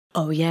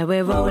Oh yeah,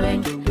 we're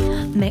rolling,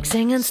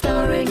 mixing and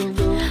stirring,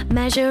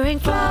 measuring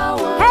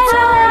flour.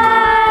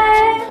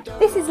 Hello!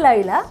 This is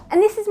Lola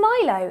and this is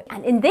Milo,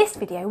 and in this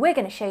video we're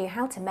going to show you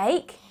how to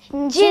make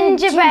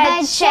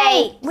gingerbread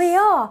shapes. We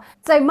are.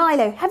 So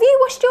Milo, have you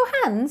washed your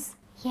hands?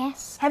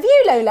 Yes. Have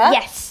you, Lola?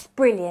 Yes.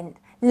 Brilliant.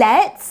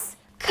 Let's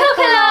cook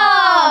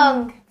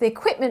along! The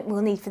equipment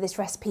we'll need for this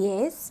recipe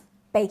is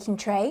baking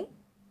tray,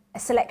 a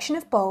selection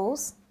of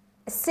bowls,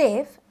 a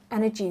sieve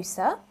and a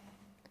juicer,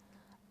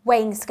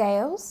 weighing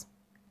scales,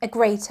 a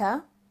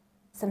grater,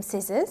 some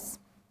scissors,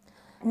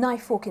 a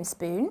knife, fork and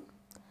spoon,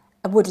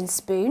 a wooden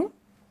spoon,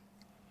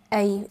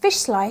 a fish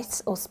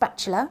slice or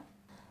spatula,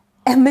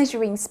 a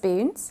measuring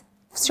spoons,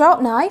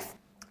 sharp knife,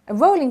 a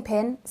rolling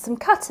pin, some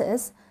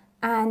cutters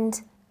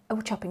and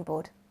a chopping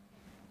board.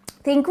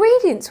 The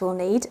ingredients we'll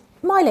need,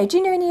 Milo, do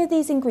you know any of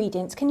these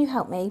ingredients? Can you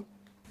help me?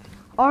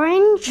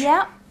 Orange.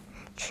 Yeah.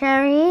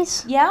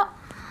 Cherries. Yeah.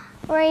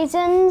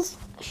 Raisins.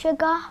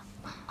 Sugar.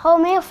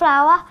 Wholemeal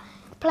flour.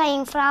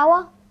 Plain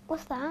flour.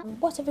 What's that?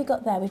 What have we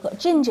got there? We've got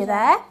ginger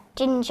there.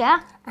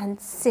 Ginger. And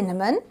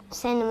cinnamon.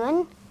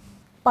 Cinnamon.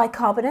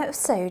 Bicarbonate of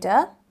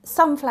soda.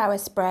 Sunflower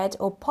spread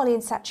or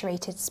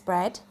polyunsaturated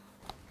spread.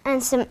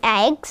 And some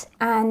eggs.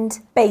 And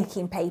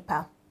baking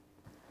paper.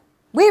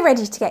 We're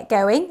ready to get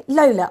going.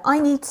 Lola, I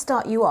need to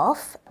start you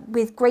off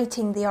with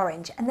grating the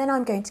orange, and then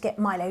I'm going to get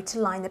Milo to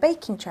line the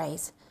baking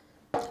trays.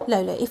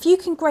 Lola, if you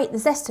can grate the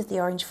zest of the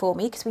orange for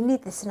me, because we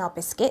need this in our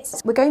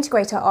biscuits. We're going to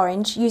grate our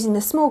orange using the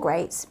small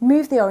grates.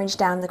 Move the orange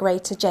down the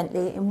grater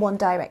gently in one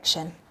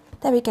direction.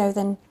 There we go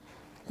then,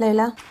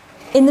 Lola.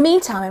 In the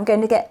meantime, I'm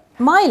going to get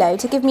Milo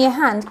to give me a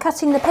hand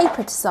cutting the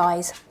paper to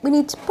size. We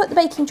need to put the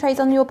baking trays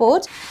on your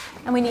board,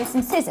 and we need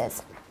some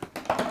scissors.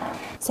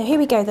 So here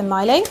we go then,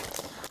 Milo.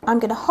 I'm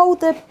going to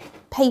hold the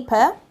paper,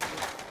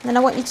 and then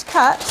I want you to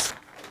cut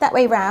that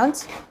way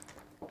round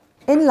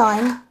in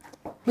line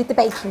with the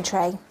baking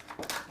tray.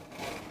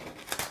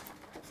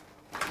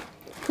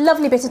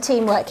 Lovely bit of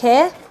teamwork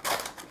here.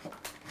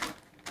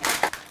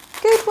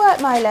 Good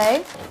work,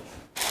 Milo.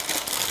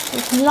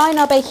 We can line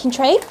our baking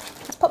tray.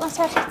 Let's put that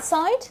out to the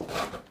side.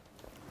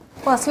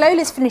 Whilst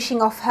Lola's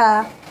finishing off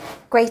her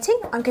grating,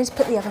 I'm going to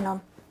put the oven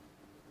on.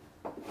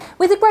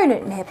 With a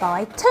grown-up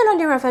nearby, turn on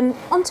your oven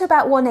onto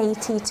about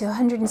 180 to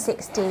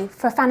 160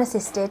 for fan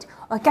assisted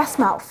or gas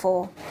mount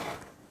 4.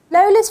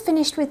 Lola's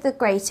finished with the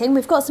grating.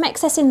 We've got some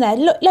excess in there.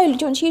 Look, Lola, do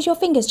you want to use your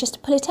fingers just to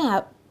pull it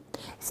out?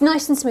 It's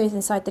nice and smooth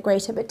inside the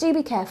grater, but do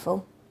be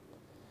careful.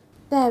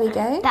 There we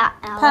go.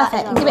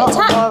 Perfect. And give it a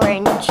tap.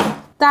 Orange.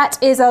 That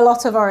is a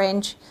lot of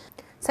orange.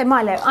 So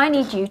Milo, I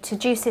need you to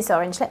juice this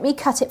orange. Let me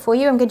cut it for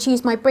you. I'm going to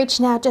use my bridge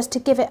now just to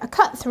give it a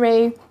cut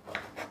through.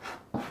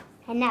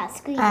 And now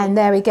squeeze. And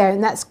there we go,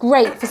 and that's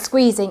great for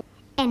squeezing.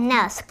 And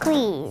now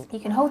squeeze. You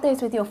can hold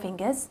those with your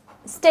fingers.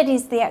 It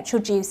steadies the actual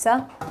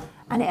juicer,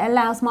 and it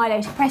allows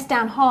Milo to press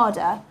down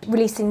harder,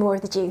 releasing more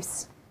of the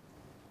juice.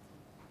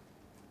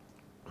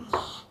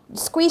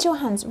 Squeeze your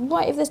hands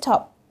right over the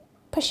top.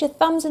 Push your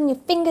thumbs and your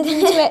fingers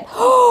into it.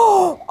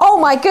 Oh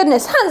my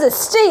goodness, hands of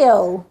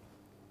steel.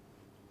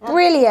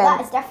 Brilliant.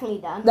 That is definitely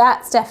done.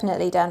 That's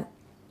definitely done.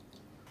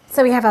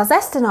 So we have our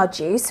zest and our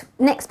juice.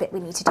 Next bit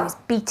we need to do is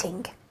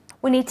beating.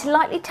 We need to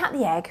lightly tap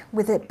the egg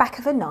with the back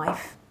of a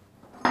knife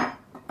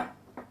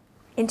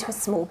into a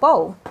small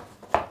bowl.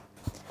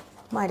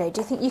 Milo,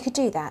 do you think you could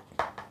do that?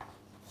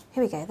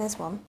 Here we go, there's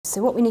one.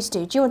 So what we need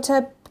to do you want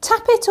to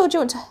tap it or do you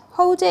want to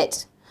hold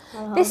it?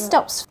 This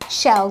stops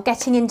shell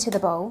getting into the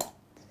bowl.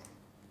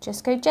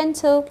 Just go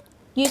gentle.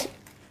 Yeah,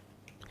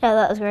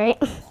 that was great.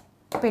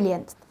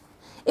 Brilliant.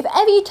 If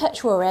ever you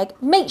touch raw egg,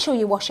 make sure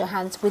you wash your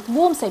hands with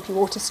warm soapy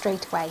water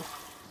straight away.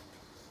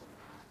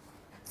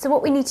 So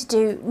what we need to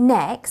do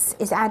next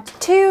is add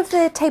 2 of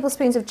the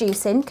tablespoons of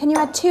juice in. Can you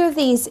add 2 of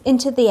these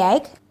into the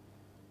egg?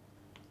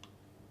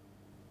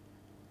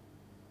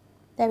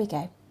 There we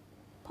go.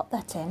 Pop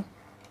that in.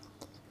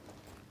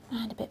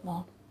 And a bit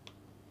more.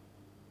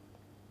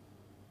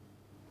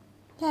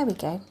 There we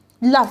go.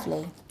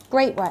 Lovely.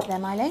 Great work there,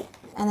 Milo.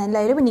 And then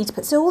Lola, we need to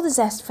put all the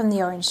zest from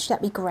the orange.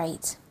 That'd be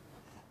great.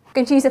 I'm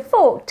going to use a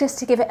fork just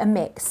to give it a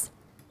mix.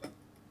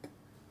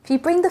 If you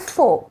bring the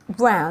fork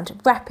round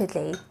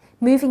rapidly,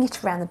 moving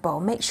it around the bowl,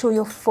 make sure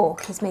your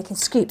fork is making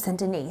scoops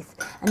underneath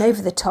and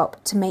over the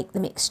top to make the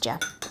mixture.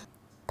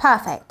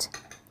 Perfect.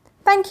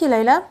 Thank you,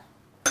 Lola.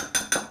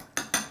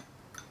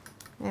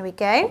 There we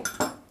go.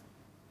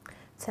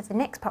 So the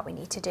next part we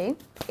need to do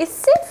is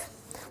sieve.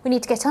 We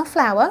need to get our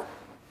flour.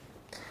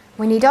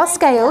 We need our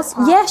scales.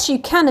 Yes, you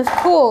can, of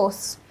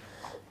course.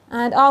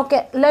 And I'll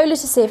get Lola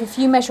to sieve if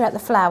you measure out the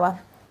flour.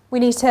 We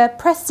need to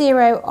press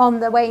 0 on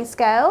the weighing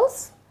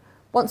scales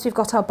once we've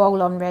got our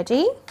bowl on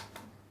ready.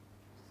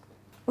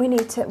 We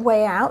need to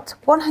weigh out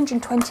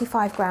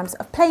 125 grams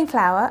of plain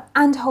flour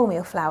and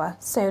wholemeal flour.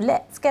 So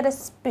let's get a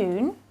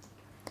spoon.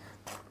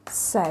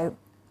 So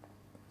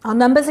our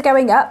numbers are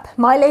going up.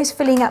 Milo's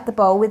filling up the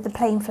bowl with the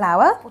plain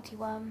flour.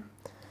 41.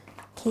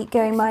 Keep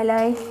going,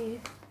 Milo. 2.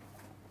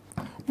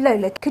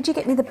 Lola, could you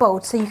get me the bowl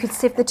so you could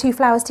sieve the 2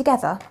 flours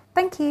together?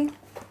 Thank you.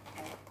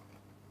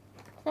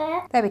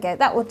 There we go,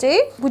 that will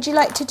do. Would you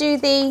like to do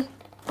the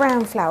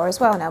brown flour as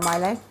well now,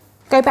 Milo?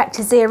 Go back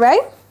to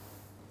 0.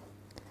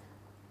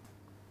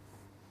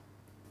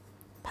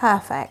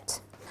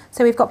 Perfect.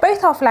 So we've got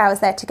both our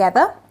flours there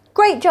together.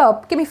 Great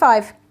job, give me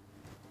 5.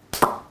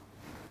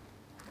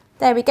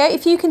 There we go,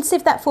 if you can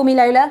sieve that for me,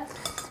 Lola.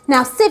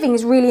 Now sieving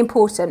is really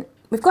important.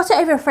 We've got it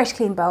over a fresh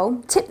clean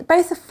bowl, tip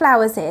both the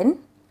flours in,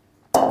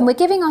 and we're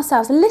giving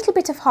ourselves a little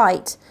bit of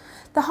height.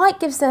 The height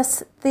gives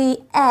us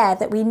the air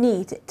that we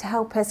need to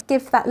help us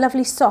give that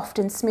lovely soft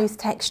and smooth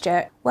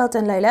texture. Well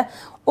done, Lola.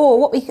 Or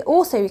what we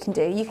can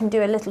do, you can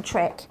do a little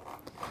trick.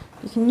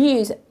 You can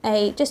use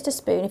just a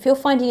spoon. If you're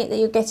finding it that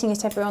you're getting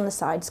it everywhere on the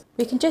sides,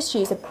 we can just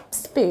use a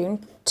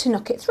spoon to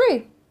knock it through.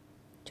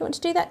 Do you want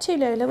to do that too,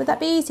 Lola? Would that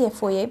be easier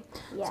for you?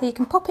 Yeah. So you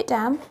can pop it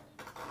down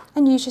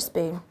and use your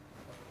spoon.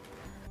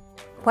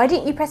 Why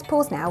don't you press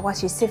pause now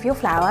whilst you sieve your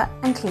flour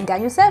and clean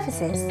down your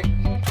surfaces?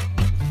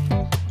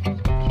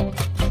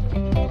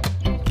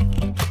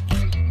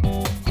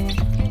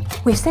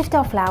 We've sieved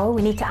our flour,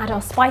 we need to add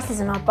our spices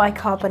and our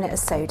bicarbonate of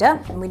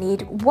soda. And we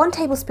need 1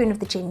 tablespoon of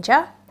the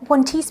ginger,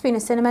 1 teaspoon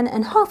of cinnamon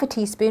and half a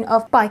teaspoon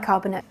of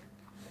bicarbonate.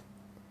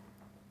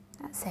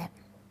 That's it.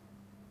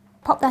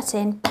 Pop that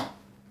in.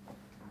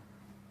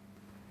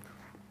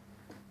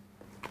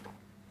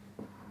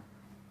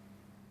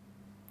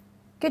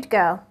 Good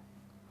girl.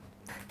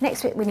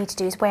 Next bit we need to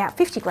do is weigh out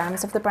 50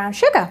 grams of the brown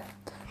sugar.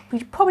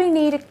 We probably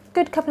need a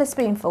good couple of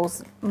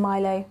spoonfuls,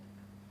 Milo.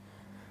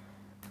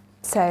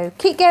 So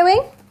keep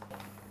going.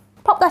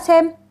 Pop that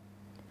in.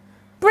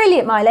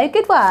 Brilliant, Milo,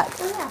 good work.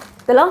 Yeah.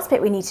 The last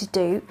bit we need to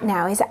do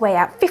now is weigh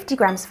out 50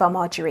 grams of our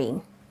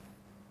margarine.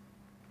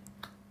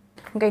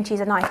 I'm going to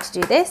use a knife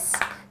to do this.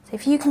 So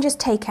if you can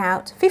just take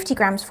out 50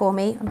 grams for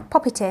me and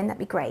pop it in, that'd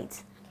be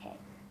great. Okay.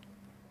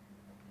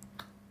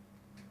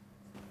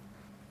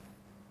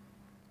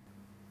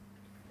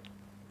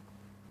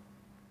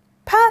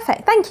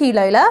 Perfect, thank you,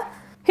 Lola.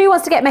 Who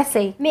wants to get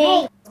messy?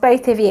 Me.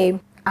 Both of you.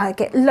 I'll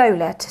get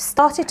Lola to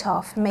start it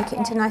off and make it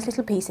into nice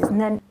little pieces, and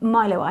then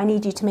Milo, I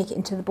need you to make it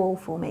into the ball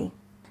for me.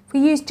 If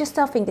we use just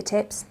our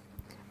fingertips,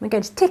 we're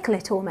going to tickle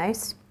it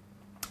almost,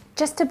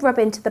 just to rub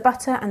into the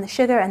butter and the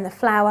sugar and the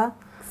flour.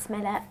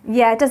 Smell it.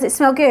 Yeah, does it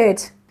smell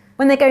good?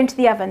 When they go into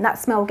the oven, that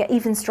smell will get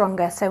even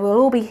stronger, so we'll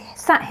all be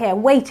sat here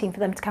waiting for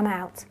them to come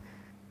out.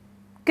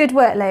 Good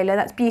work, Lola,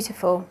 that's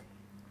beautiful.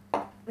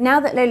 Now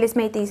that Lola's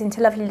made these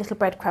into lovely little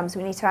breadcrumbs,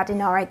 we need to add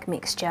in our egg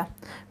mixture.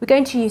 We're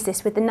going to use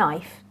this with the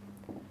knife.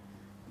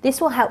 This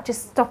will help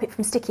just stop it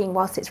from sticking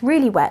whilst it's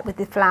really wet with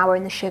the flour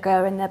and the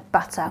sugar and the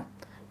butter.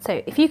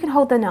 So if you can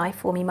hold the knife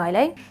for me,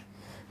 Milo.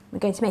 We're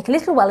going to make a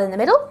little well in the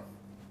middle.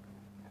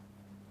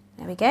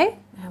 There we go.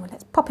 And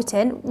let's pop it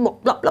in.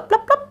 Blop, blop, blop,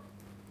 blop, blop.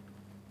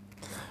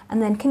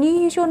 And then can you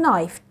use your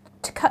knife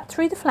to cut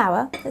through the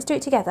flour? Let's do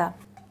it together.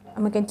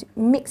 And we're going to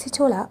mix it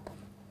all up.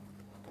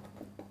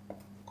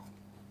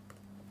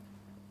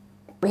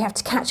 We have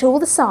to catch all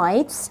the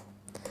sides.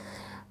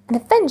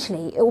 And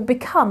eventually it will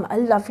become a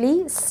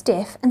lovely,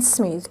 stiff and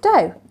smooth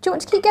dough. Do you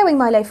want to keep going,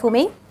 Milo, for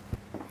me?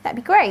 That'd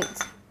be great.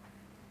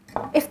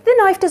 If the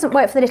knife doesn't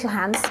work for the little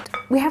hands,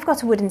 we have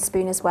got a wooden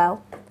spoon as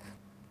well.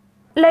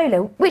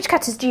 Lola, which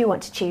cutters do you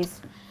want to choose?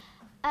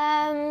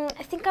 I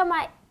think I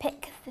might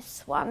pick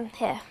this one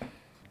here.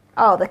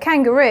 Oh, the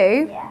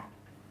kangaroo? Yeah.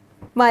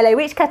 Milo,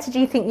 which cutter do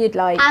you think you'd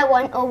like? I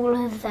want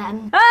all of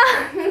them.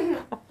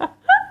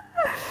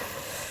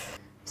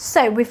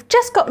 So we've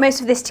just got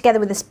most of this together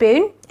with a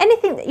spoon.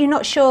 Anything that you're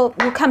not sure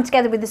will come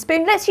together with a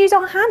spoon, let's use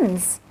our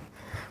hands.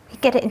 We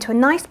get it into a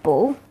nice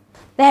ball.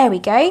 There we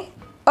go.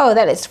 Oh,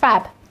 that looks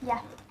fab.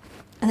 Yeah.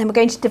 And then we're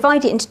going to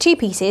divide it into 2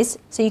 pieces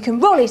so you can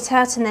roll it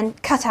out and then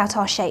cut out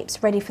our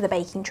shapes ready for the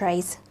baking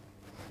trays.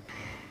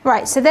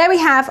 Right, so there we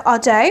have our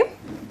dough.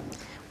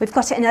 We've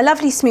got it in a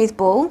lovely smooth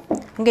ball.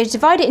 I'm going to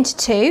divide it into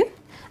 2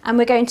 and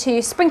we're going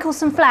to sprinkle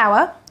some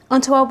flour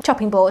onto our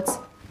chopping boards.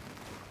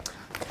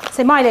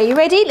 So Milo, you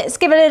ready? Let's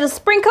give a little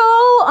sprinkle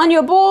on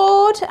your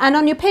board and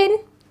on your pin.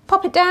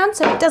 Pop it down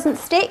so it doesn't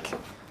stick.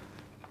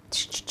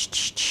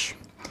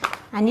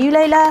 And you,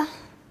 Lola.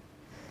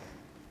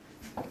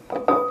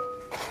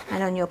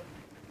 And on your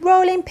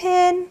rolling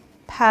pin.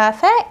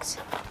 Perfect.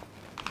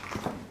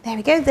 There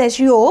we go, there's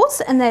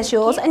yours and there's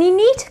yours. And you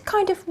need to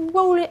kind of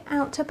roll it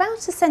out to about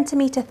 1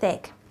 centimetre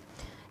thick.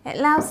 It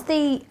allows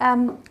the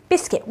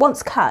biscuit,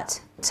 once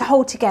cut, to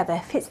hold together.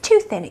 If it's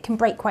too thin, it can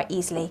break quite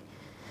easily.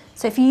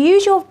 So if you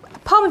use your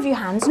palm of your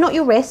hands, not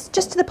your wrist,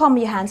 just to the palm of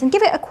your hands, and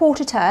give it a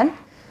quarter turn,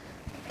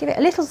 give it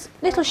a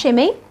little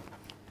shimmy,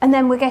 and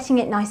then we're getting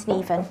it nice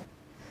and even.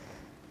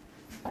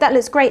 That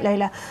looks great,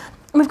 Lola.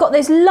 And we've got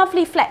those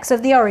lovely flecks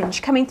of the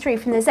orange coming through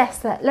from the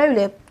zest that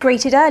Lola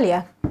grated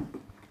earlier.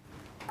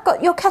 I've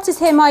got your cutters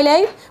here,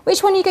 Milo.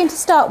 Which one are you going to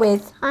start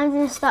with? I'm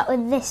going to start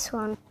with this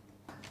one.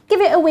 Give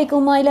it a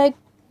wiggle, Milo,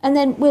 and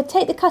then we'll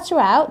take the cutter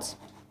out,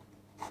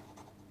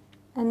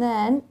 and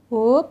then,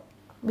 whoop,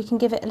 we can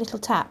give it a little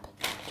tap.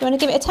 Do you want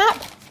to give it a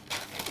tap?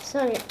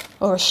 Sorry.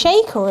 Or a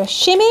shake or a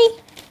shimmy?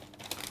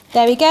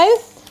 There we go.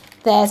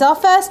 There's our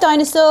first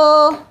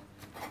dinosaur.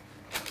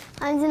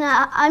 I'm gonna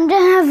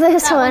have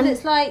this That one.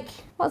 looks like,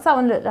 What's that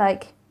one look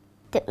like?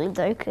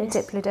 Diplodocus.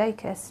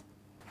 Diplodocus.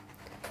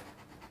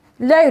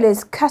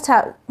 Lola's cut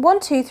out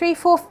 1, 2, 3,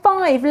 4,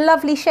 5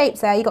 lovely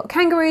shapes there. You got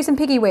kangaroos and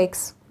piggy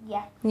wigs.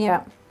 Yeah.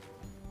 Yeah.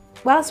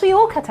 Whilst we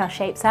all cut our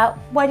shapes out,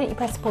 why don't you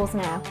press pause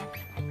now?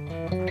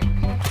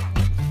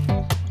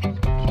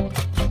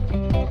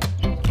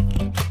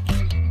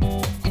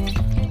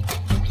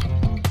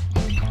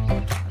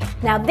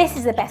 Now this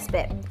is the best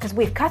bit because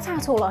we've cut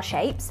out all our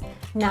shapes.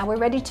 Now we're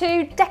ready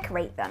to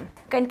decorate them.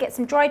 We're going to get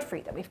some dried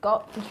fruit that we've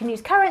got. You can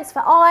use currants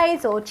for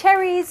eyes or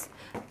cherries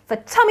for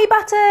tummy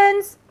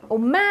buttons or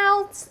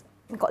mouths.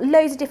 We've got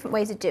loads of different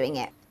ways of doing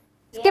it.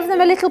 Just give them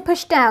a little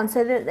push down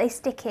so that they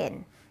stick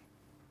in.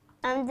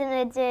 I'm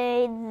gonna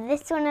do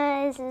this one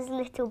as his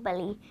little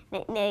belly.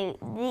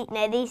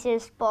 No, these are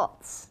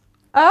spots.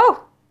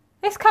 Oh,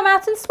 it's come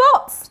out in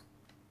spots.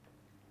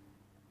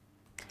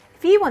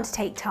 If you want to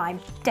take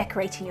time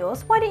decorating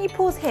yours, why don't you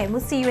pause here and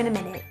we'll see you in a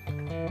minute.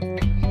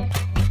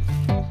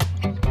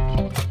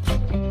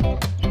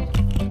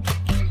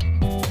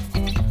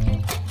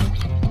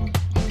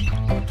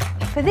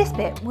 For this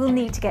bit, we'll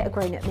need to get a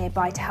grown-up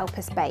nearby to help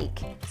us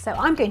bake. So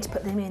I'm going to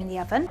put them in the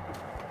oven.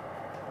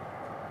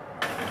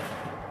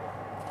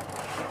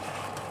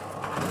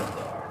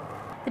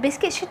 The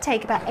biscuits should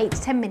take about 8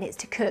 to 10 minutes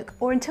to cook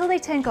or until they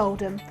turn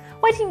golden.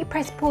 Why don't you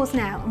press pause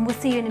now and we'll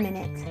see you in a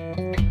minute.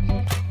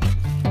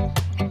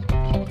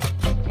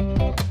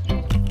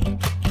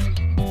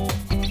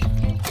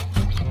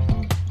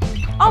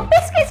 Our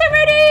biscuits are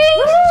ready!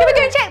 Woo! Should we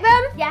go and check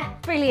them? Yeah.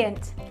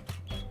 Brilliant.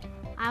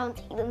 I won't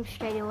eat them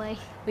straight away.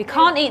 We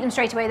can't eat them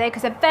straight away though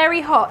because they're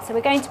very hot, so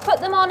we're going to put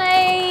them on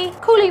a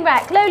cooling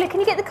rack. Lola, can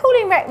you get the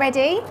cooling rack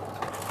ready?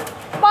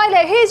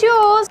 Milo, here's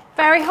yours.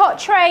 Very hot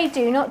tray,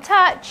 do not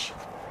touch.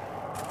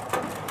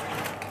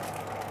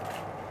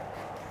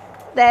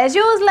 There's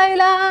yours,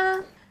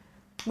 Lola.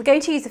 We're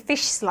going to use a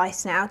fish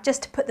slice now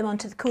just to put them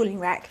onto the cooling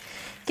rack.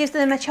 Gives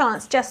them a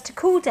chance just to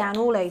cool down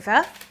all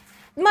over.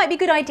 It might be a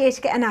good idea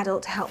to get an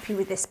adult to help you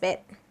with this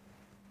bit.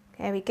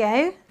 There we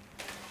go.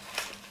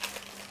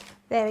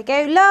 There we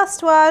go,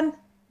 last one.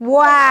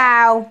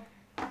 Wow.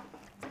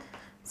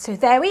 So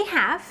there we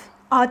have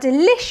our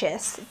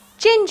delicious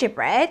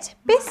gingerbread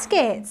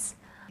biscuits.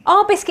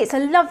 Our biscuits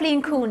are lovely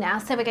and cool now,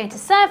 so we're going to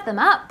serve them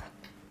up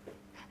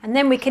and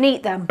then we can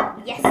eat them.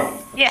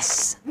 Yes.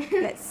 Yes.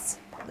 Let's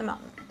put them on.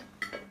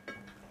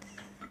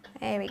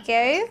 There we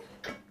go.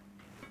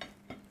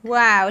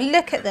 Wow,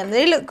 look at them.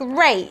 They look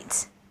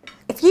great.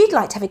 If you'd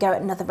like to have a go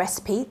at another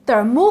recipe, there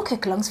are more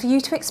cook-alongs for you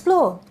to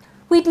explore.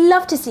 We'd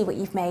love to see what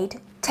you've made.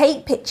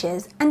 Take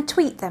pictures and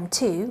tweet them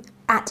to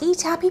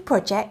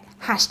 @EatHappyProject,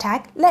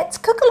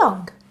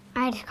 #Let'sCookAlong.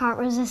 I just can't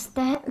resist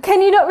it.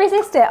 Can you not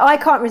resist it? I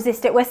can't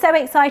resist it. We're so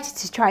excited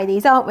to try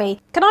these, aren't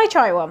we? Can I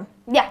try one?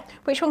 Yeah.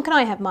 Which one can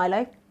I have,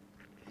 Milo?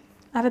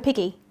 I have a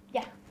piggy.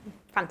 Yeah.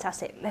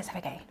 Fantastic. Let's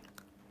have a go.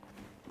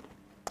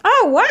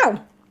 Oh,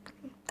 wow.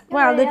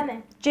 Wow, really the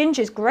yummy.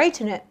 ginger's great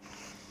in it.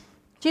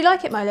 Do you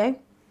like it, Milo?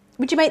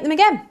 Would you make them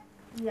again?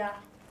 Yeah.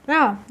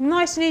 Yeah,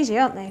 nice and easy,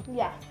 aren't they?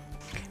 Yeah.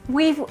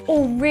 We've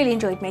all really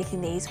enjoyed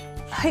making these.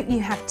 I hope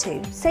you have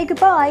too. Say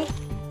goodbye.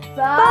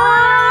 Bye.